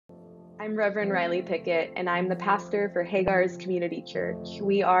I'm Reverend Riley Pickett, and I'm the pastor for Hagar's Community Church.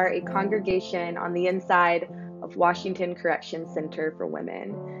 We are a congregation on the inside of Washington Correction Center for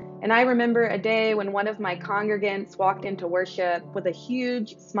Women. And I remember a day when one of my congregants walked into worship with a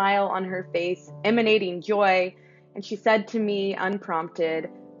huge smile on her face, emanating joy, and she said to me, unprompted,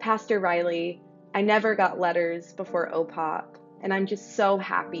 "Pastor Riley, I never got letters before OPOP, and I'm just so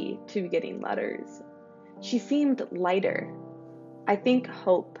happy to be getting letters." She seemed lighter. I think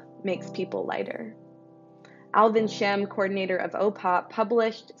hope makes people lighter. Alvin Shem, coordinator of OPOP,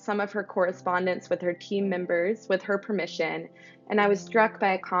 published some of her correspondence with her team members with her permission, and I was struck by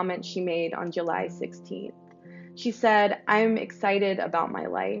a comment she made on July 16th. She said, "I'm excited about my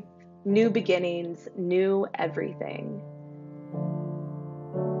life. New beginnings, new everything."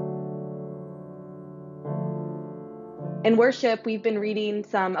 In worship, we've been reading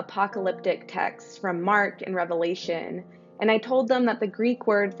some apocalyptic texts from Mark and Revelation, and I told them that the Greek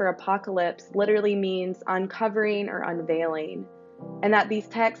word for apocalypse literally means uncovering or unveiling, and that these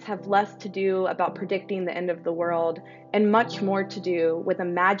texts have less to do about predicting the end of the world and much more to do with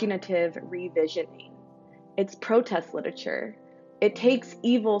imaginative revisioning. It's protest literature. It takes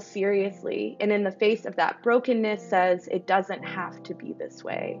evil seriously, and in the face of that brokenness says it doesn't have to be this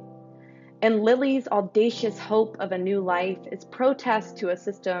way. And Lily's audacious hope of a new life is protest to a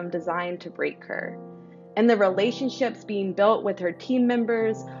system designed to break her. And the relationships being built with her team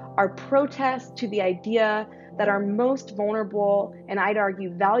members are protest to the idea that our most vulnerable and I'd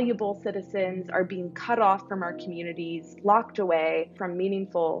argue valuable citizens are being cut off from our communities, locked away from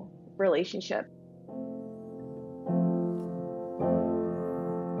meaningful relationships.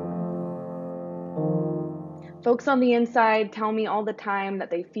 Folks on the inside tell me all the time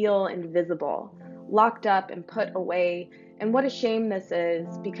that they feel invisible, locked up and put away, and what a shame this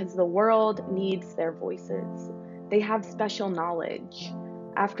is because the world needs their voices. They have special knowledge.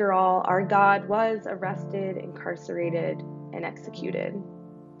 After all, our God was arrested, incarcerated, and executed.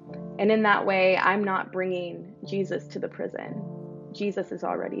 And in that way, I'm not bringing Jesus to the prison. Jesus is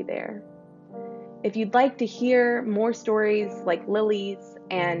already there. If you'd like to hear more stories like Lily's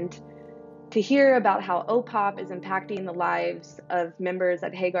and to hear about how OPOP is impacting the lives of members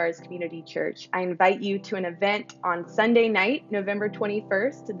at Hagar's Community Church, I invite you to an event on Sunday night, November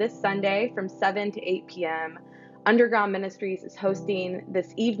 21st, this Sunday from 7 to 8 p.m. Underground Ministries is hosting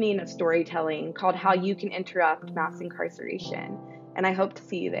this evening of storytelling called How You Can Interrupt Mass Incarceration, and I hope to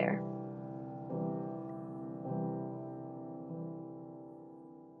see you there.